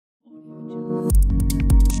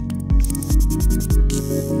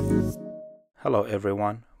Hello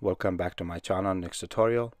everyone, welcome back to my channel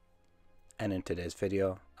NexTutorial, and in today's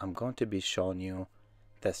video I'm going to be showing you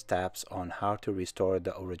the steps on how to restore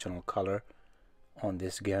the original color on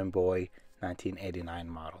this Game Boy 1989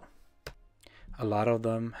 model. A lot of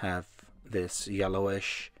them have this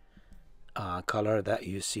yellowish color that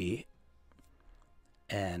you see,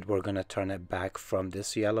 and we're going to turn it back from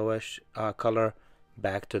this yellowish color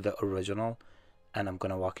back to the original, and I'm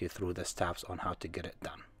going to walk you through the steps on how to get it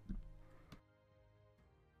done.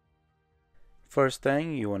 First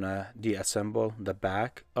thing, you want to deassemble the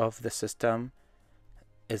back of the system.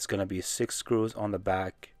 It's going to be 6 screws on the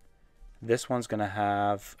back. This one's going to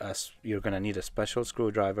have you're going to need a special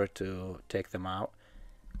screwdriver to take them out,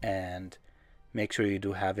 and make sure you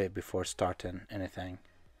do have it before starting anything,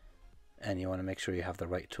 and you want to make sure you have the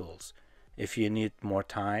right tools. If you need more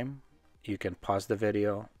time, you can pause the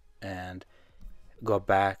video and go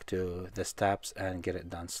back to the steps and get it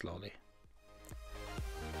done slowly.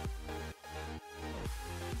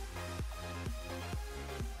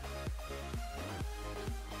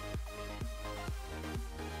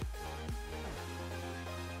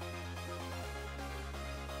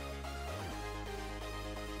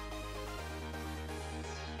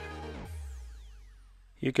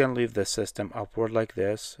 You can leave the system upward like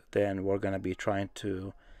this. Then we're going to be trying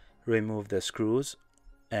to remove the screws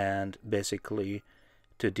and basically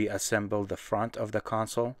to deassemble the front of the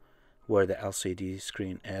console where the LCD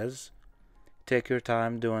screen is. Take your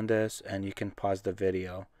time doing this, and you can pause the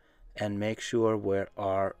video and make sure where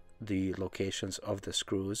are the locations of the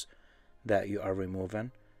screws that you are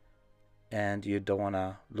removing, and you don't want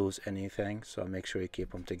to lose anything, so make sure you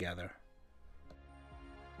keep them together.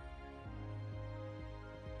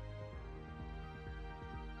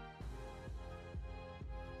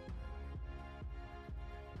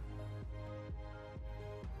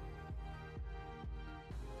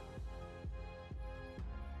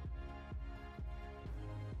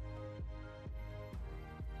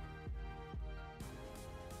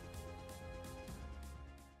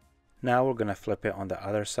 Now we're going to flip it on the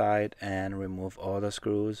other side and remove all the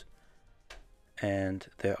screws, and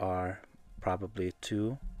there are probably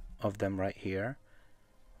 2 of them right here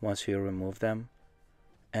once you remove them,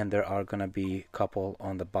 and there are going to be a couple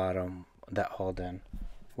on the bottom that hold in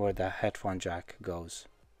where the headphone jack goes.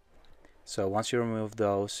 So once you remove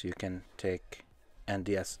those, you can take and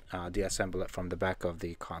deassemble it from the back of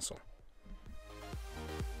the console.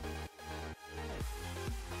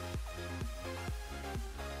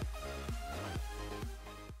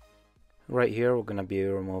 Right here we're going to be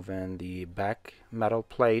removing the back metal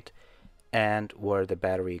plate and where the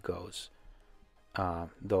battery goes.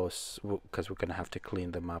 Those, because we're going to have to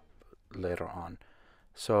clean them up later on.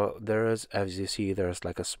 So there is, as you see, there's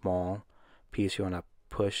like a small piece you want to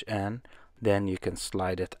push in, then you can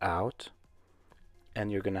slide it out,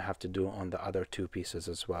 and you're going to have to do on the other 2 pieces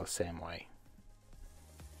as well, same way.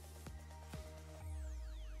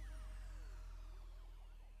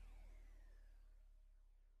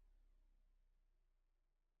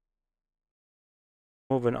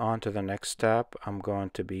 Moving on to the next step, I'm going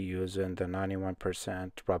to be using the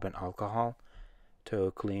 91% rubbing alcohol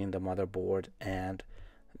to clean the motherboard and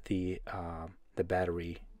the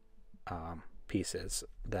battery pieces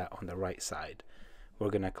that on the right side. We're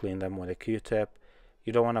going to clean them with a Q-tip.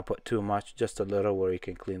 You don't want to put too much, just a little where you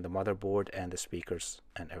can clean the motherboard and the speakers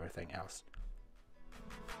and everything else.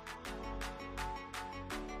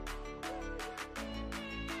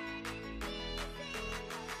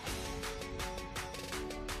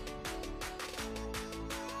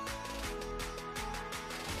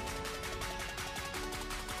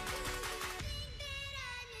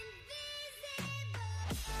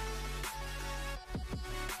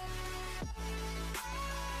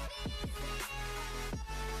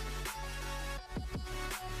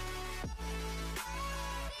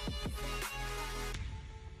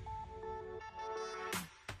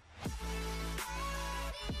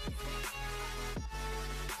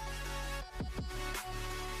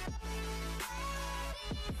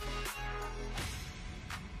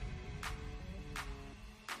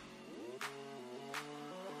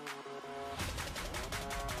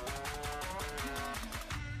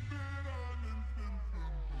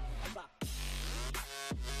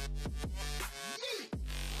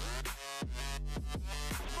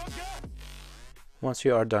 Once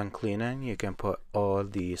you are done cleaning, you can put all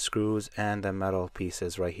the screws and the metal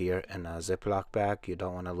pieces right here in a Ziploc bag. You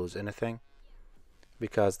don't want to lose anything,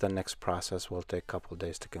 because the next process will take a couple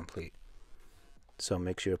days to complete. So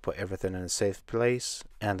make sure you put everything in a safe place,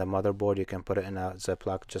 and the motherboard you can put it in a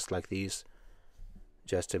Ziploc just like these,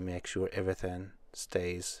 just to make sure everything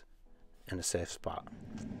stays in a safe spot.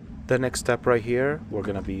 The next step right here, we're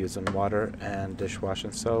gonna be using water and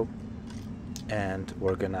dishwashing soap, and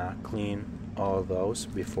we're gonna clean all those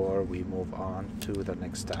before we move on to the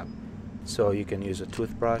next step. So you can use a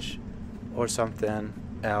toothbrush or something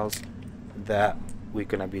else that we're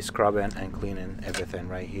gonna be scrubbing and cleaning everything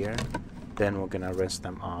right here. Then we're gonna rinse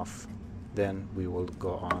them off. Then we will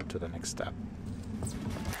go on to the next step.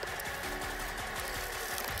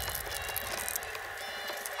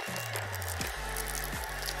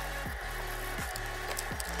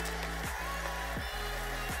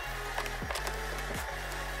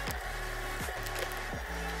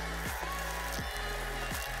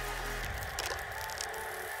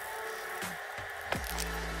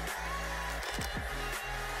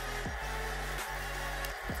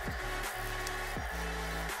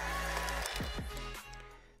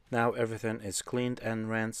 Now everything is cleaned and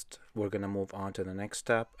rinsed. We're gonna move on to the next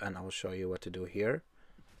step, and I'll show you what to do here.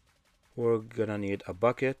 We're gonna need a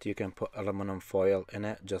bucket. You can put aluminum foil in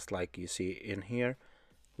it, just like you see in here.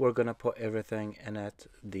 We're gonna put everything in it,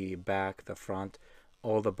 the back, the front,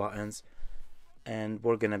 all the buttons, and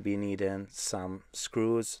we're gonna be needing some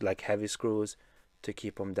screws, like heavy screws, to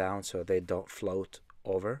keep them down so they don't float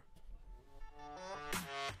over.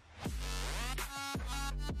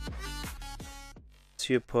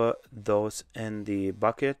 You put those in the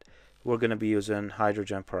bucket, we're going to be using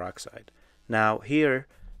hydrogen peroxide. Now here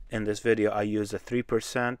in this video I use a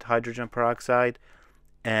 3% hydrogen peroxide,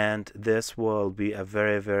 and this will be a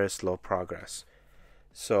very slow progress.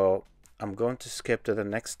 So I'm going to skip to the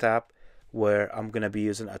next step where I'm going to be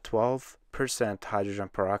using a 12% hydrogen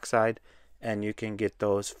peroxide, and you can get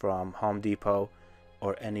those from Home Depot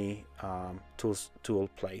or any tool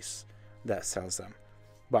place that sells them.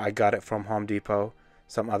 But I got it from Home Depot.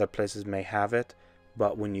 Some other places may have it,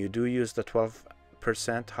 but when you do use the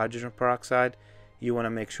 12% hydrogen peroxide, you want to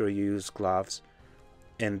make sure you use gloves.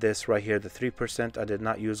 In this right here, the 3%, I did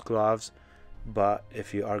not use gloves, but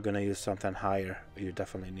if you are going to use something higher, you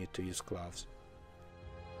definitely need to use gloves.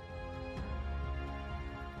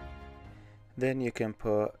 Then you can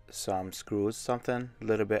put some screws, something a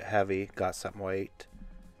little bit heavy, got some weight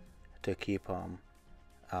to keep them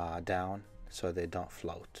down so they don't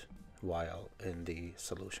float while in the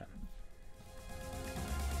solution.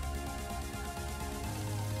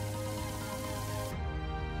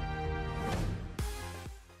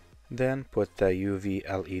 Then put the UV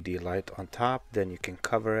LED light on top, then you can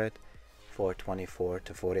cover it for 24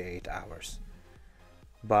 to 48 hours.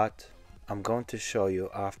 But I'm going to show you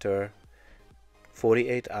after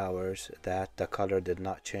 48 hours that the color did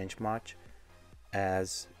not change much,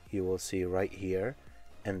 as you will see right here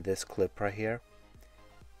in this clip right here.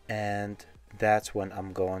 And that's when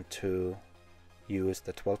I'm going to use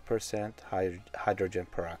the 12% hydrogen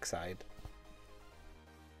peroxide.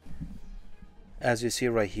 As you see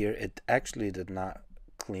right here, it actually did not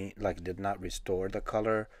did not restore the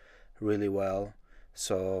color really well.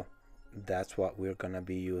 So that's what we're gonna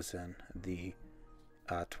be using, the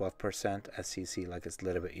 12%. As you see, like it's a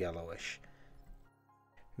little bit yellowish.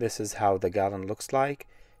 This is how the gallon looks like.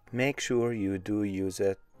 Make sure you do use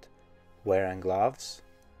it wearing gloves.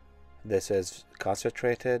 This is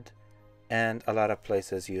concentrated, and a lot of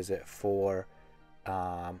places use it for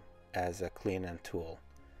as a cleaning tool.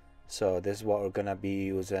 So this is what we're gonna be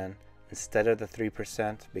using instead of the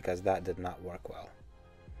 3%, because that did not work well.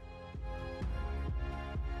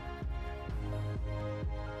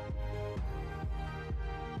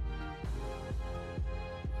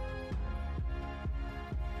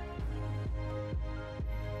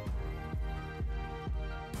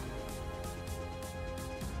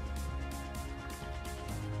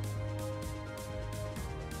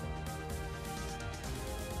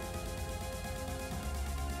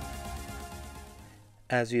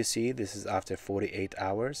 As you see, this is after 48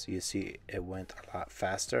 hours. You see it went a lot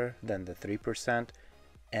faster than the 3%,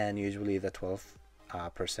 and usually the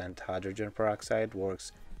 12% hydrogen peroxide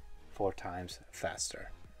works 4 times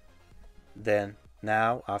faster. Then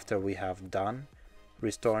now, after we have done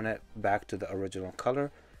restoring it back to the original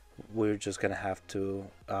color, we're just gonna have to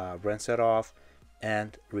rinse it off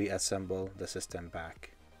and reassemble the system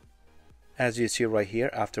back. As you see right here,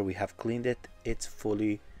 after we have cleaned it, it's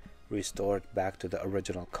fully restored back to the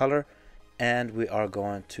original color, and we are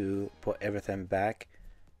going to put everything back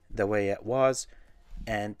the way it was.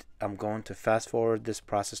 And I'm going to fast forward this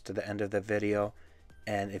process to the end of the video,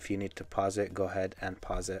 and if you need to pause it, go ahead and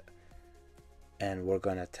pause it, and we're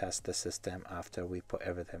going to test the system after we put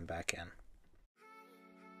everything back in.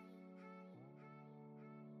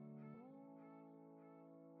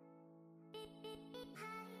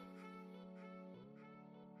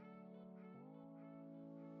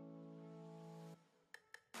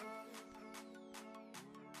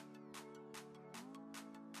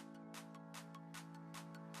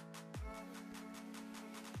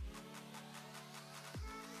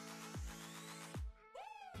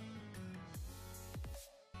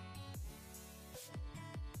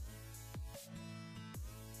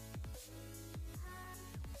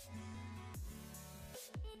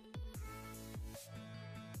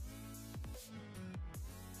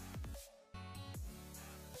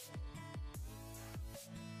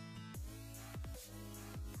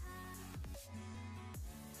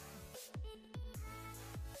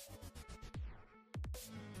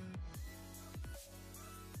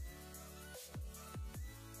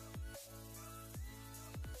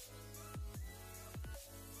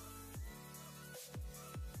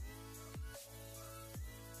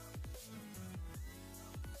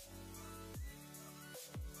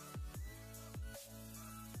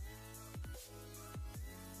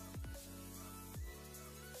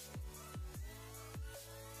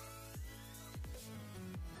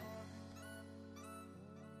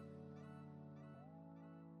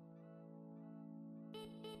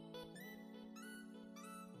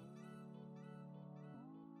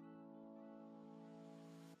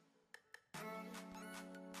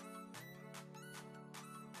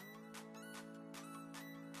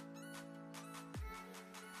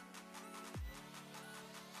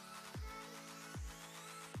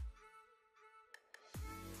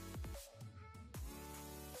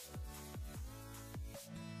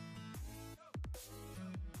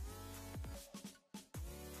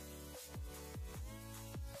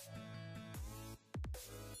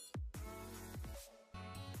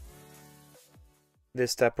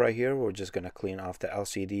 This step right here, we're just going to clean off the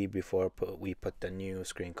LCD before we put the new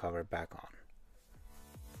screen cover back on.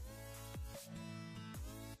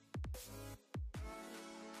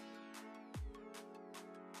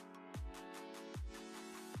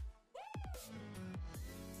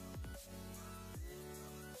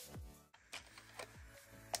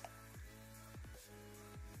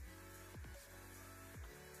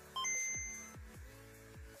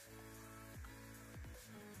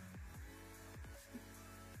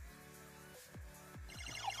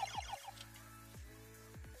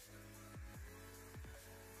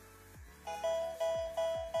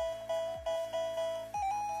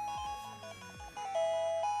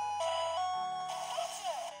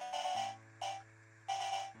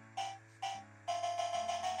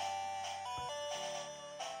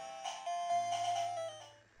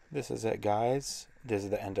 This is it, guys. This is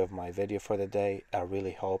the end of my video for the day. I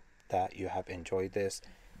really hope that you have enjoyed this.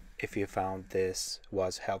 If you found this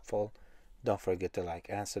was helpful, don't forget to like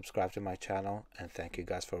and subscribe to my channel, and thank you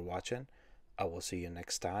guys for watching. I will see you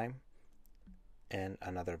next time in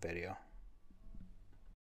another video.